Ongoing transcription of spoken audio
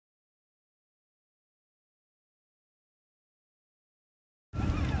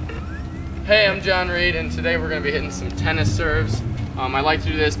Hey, I'm John Reed, and today we're going to be hitting some tennis serves. I like to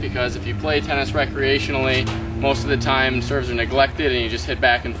do this because if you play tennis recreationally, most of the time serves are neglected and you just hit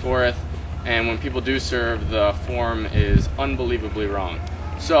back and forth, and when people do serve, the form is unbelievably wrong.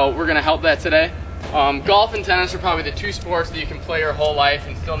 So we're going to help that today. Golf and tennis are probably the two sports that you can play your whole life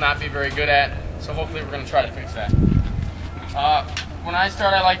and still not be very good at, so hopefully we're going to try to fix that. When I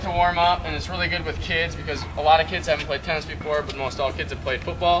start, I like to warm up, and it's really good with kids because a lot of kids haven't played tennis before, but most all kids have played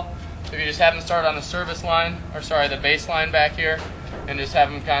football. So if you just have them start on the service line, or sorry, the baseline back here, and just have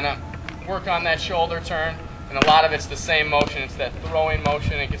them kind of work on that shoulder turn, and a lot of it's the same motion. It's that throwing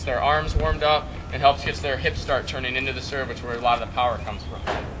motion. It gets their arms warmed up and helps get their hips start turning into the serve, which is where a lot of the power comes from.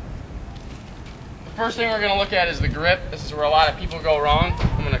 The first thing we're going to look at is the grip. This is where a lot of people go wrong.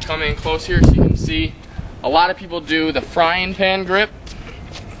 I'm going to come in close here so you can see. A lot of people do the frying pan grip.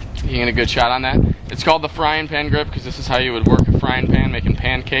 You can get a good shot on that. It's called the frying pan grip because this is how you would work a frying pan making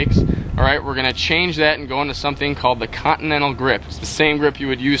pancakes. Alright, we're going to change that and go into something called the continental grip. It's the same grip you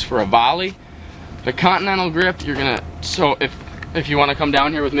would use for a volley. The continental grip, you're going to, so if you want to come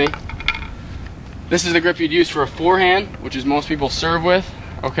down here with me, this is the grip you'd use for a forehand, which is most people serve with.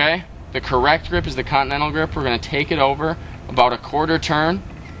 Okay, the correct grip is the continental grip. We're going to take it over about a quarter turn.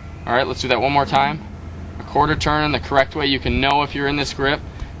 Alright, let's do that one more time. A quarter turn, and the correct way you can know if you're in this grip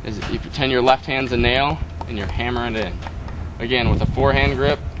is you pretend your left hand's a nail and you're hammering it in. Again, with a forehand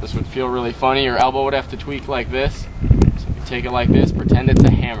grip, this would feel really funny. Your elbow would have to tweak like this. So if you take it like this, pretend it's a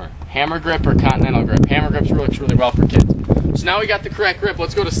hammer. Hammer grip or continental grip. Hammer grip works really well for kids. So now we got the correct grip.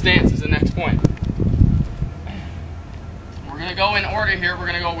 Let's go to stance as the next point. We're going to go in order here. We're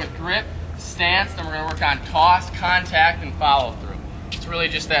going to go with grip, stance, then we're going to work on toss, contact, and follow through. It's really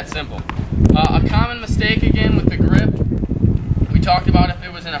just that simple. A common mistake again with the grip, we talked about if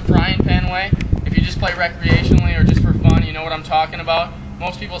it was in a frying pan way. If you just play recreationally or just for fun, you know what I'm talking about.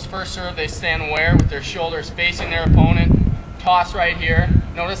 Most people's first serve, they stand where with their shoulders facing their opponent. Toss right here.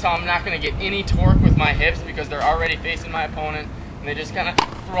 Notice how I'm not going to get any torque with my hips because they're already facing my opponent. And they just kind of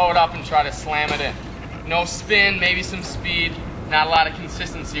throw it up and try to slam it in. No spin, maybe some speed, not a lot of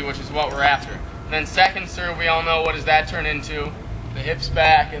consistency, which is what we're after. And then second serve, we all know what does that turn into. The hips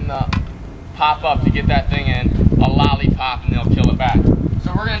back and the pop up to get that thing in. A lollipop and they'll kill it back.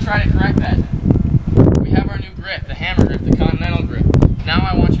 So we're going to try to correct that. We have our new grip, the hammer grip, the continental grip. Now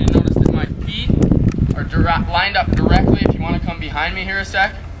I want you to notice that my feet are lined up directly. If you want to come behind me here a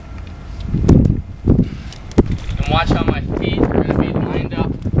sec. And watch how my feet are going to be lined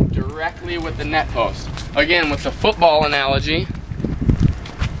up directly with the net post. Again, with the football analogy,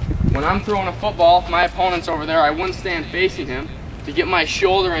 when I'm throwing a football, if my opponent's over there, I wouldn't stand facing him. To get my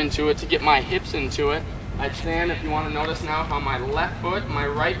shoulder into it, to get my hips into it, I'd stand, if you want to notice now, how my left foot, my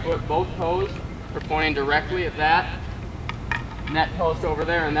right foot, both toes are pointing directly at that net post over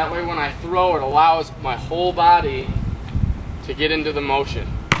there, and that way when I throw, it allows my whole body to get into the motion,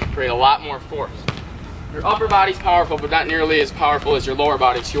 create a lot more force. Your upper body's powerful, but not nearly as powerful as your lower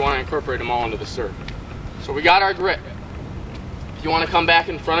body, so you want to incorporate them all into the serve. So we got our grip. If you want to come back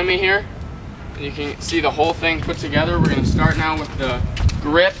in front of me here, and you can see the whole thing put together, we're going to start now with the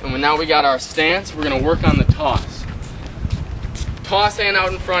grip, and now we got our stance, we're going to work on the toss. Toss hand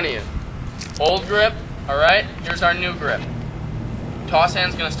out in front of you. Old grip, alright, here's our new grip. Toss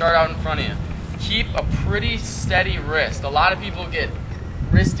hand's going to start out in front of you. Keep a pretty steady wrist. A lot of people get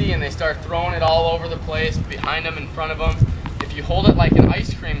wristy and they start throwing it all over the place, behind them, in front of them. If you hold it like an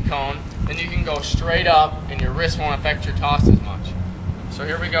ice cream cone, then you can go straight up and your wrist won't affect your toss as much. So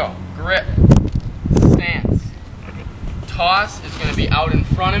here we go. Grip, stance. Toss is going to be out in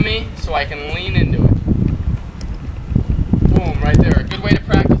front of me so I can lean into it. Boom, right there. A good way to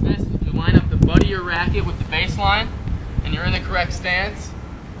practice this is if you line up the butt of your racket with the baseline and you're in the correct stance.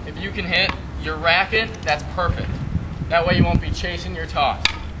 If you can hit your racket, that's perfect. That way you won't be chasing your toss.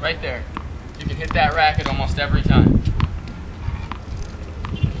 Right there. You can hit that racket almost every time.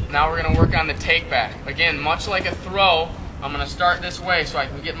 Now we're going to work on the take back. Again, much like a throw, I'm going to start this way so I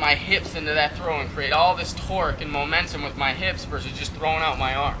can get my hips into that throw and create all this torque and momentum with my hips versus just throwing out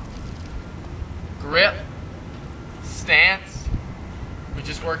my arm. Grip, stance. We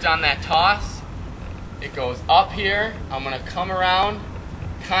just worked on that toss. It goes up here. I'm going to come around.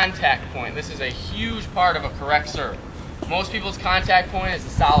 Contact point. This is a huge part of a correct serve. Most people's contact point is a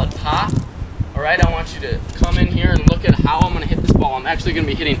solid pop. Alright, I want you to come in here and look at how I'm going to hit this ball. I'm actually going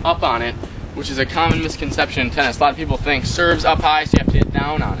to be hitting up on it, which is a common misconception in tennis. A lot of people think serve's up high, so you have to hit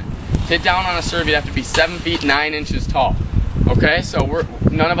down on it. To hit down on a serve, you have to be 7 feet 9 inches tall. Okay, so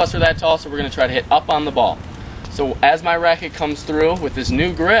none of us are that tall, so we're going to try to hit up on the ball. So as my racket comes through with this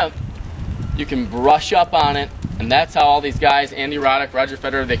new grip, you can brush up on it And that's how all these guys, Andy Roddick, Roger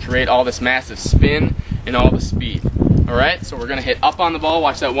Federer, they create all this massive spin and all the speed. Alright, so we're going to hit up on the ball.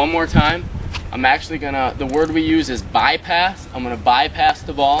 Watch that one more time. I'm actually going to, the word we use is bypass. I'm going to bypass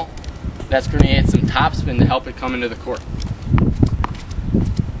the ball. That's going to create some topspin to help it come into the court.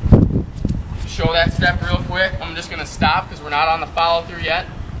 Show that step real quick. I'm just going to stop because we're not on the follow through yet.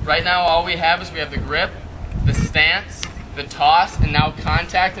 Right now all we have is we have the grip, the stance, the toss, and now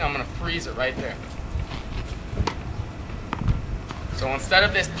contact, and I'm going to freeze it right there. So instead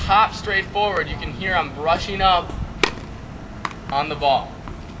of this pop straight forward, you can hear I'm brushing up on the ball.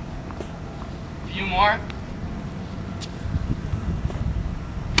 A few more.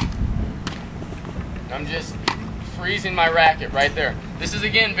 I'm just freezing my racket right there. This is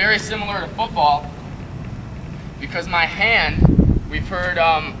again very similar to football because my hand, we've heard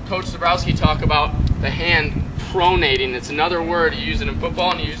Coach Zabrowski talk about the hand pronating. It's another word. You use it in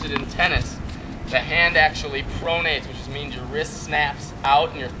football and you use it in tennis. The hand actually pronates, which just means your wrist snaps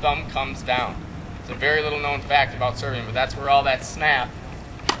out and your thumb comes down. It's a very little known fact about serving, but that's where all that snap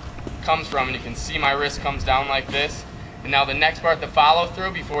comes from. And you can see my wrist comes down like this. And now the next part, the follow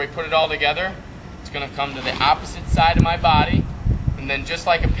through, before we put it all together, it's going to come to the opposite side of my body. And then just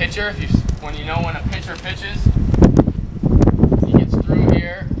like a pitcher, when a pitcher pitches, he gets through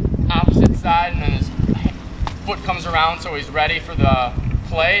here, opposite side, and then his foot comes around so he's ready for the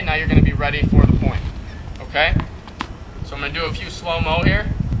play. Now you're going to be ready for the point. Okay? So I'm going to do a few slow-mo here.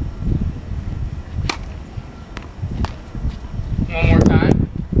 One more time.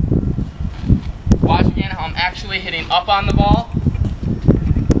 Watch again how I'm actually hitting up on the ball.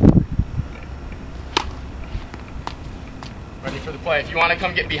 Ready for the play. If you want to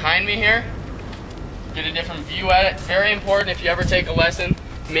come get behind me here, get a different view at it. It's very important if you ever take a lesson,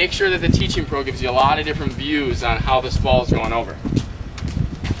 make sure that the teaching pro gives you a lot of different views on how this ball is going over.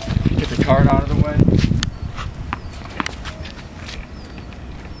 Get the card out of the way.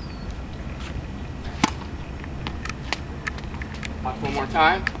 Watch one more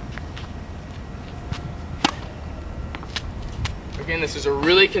time. Again, this is a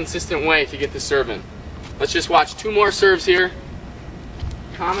really consistent way to get the serve in. Let's just watch two more serves here.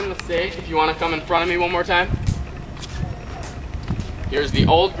 Common mistake, if you want to come in front of me one more time. Here's the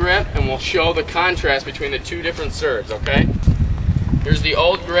old grip, and we'll show the contrast between the two different serves, okay? Here's the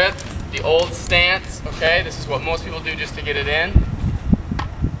old grip, the old stance, okay? This is what most people do just to get it in.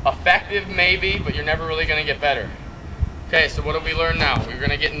 Effective maybe, but you're never really going to get better. Okay, so what have we learned now? We're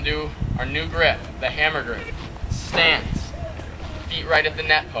going to get into our new grip, the hammer grip. Stance, feet right at the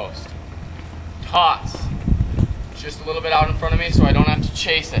net post. Toss, just a little bit out in front of me so I don't have to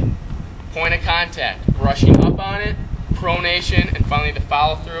chase it. Point of contact, brushing up on it, pronation, and finally the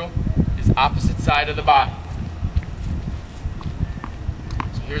follow through is opposite side of the body.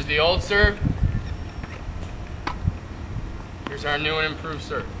 So here's the old serve. Here's our new and improved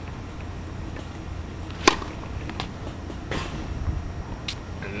serve.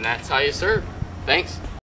 And that's how you serve. Thanks.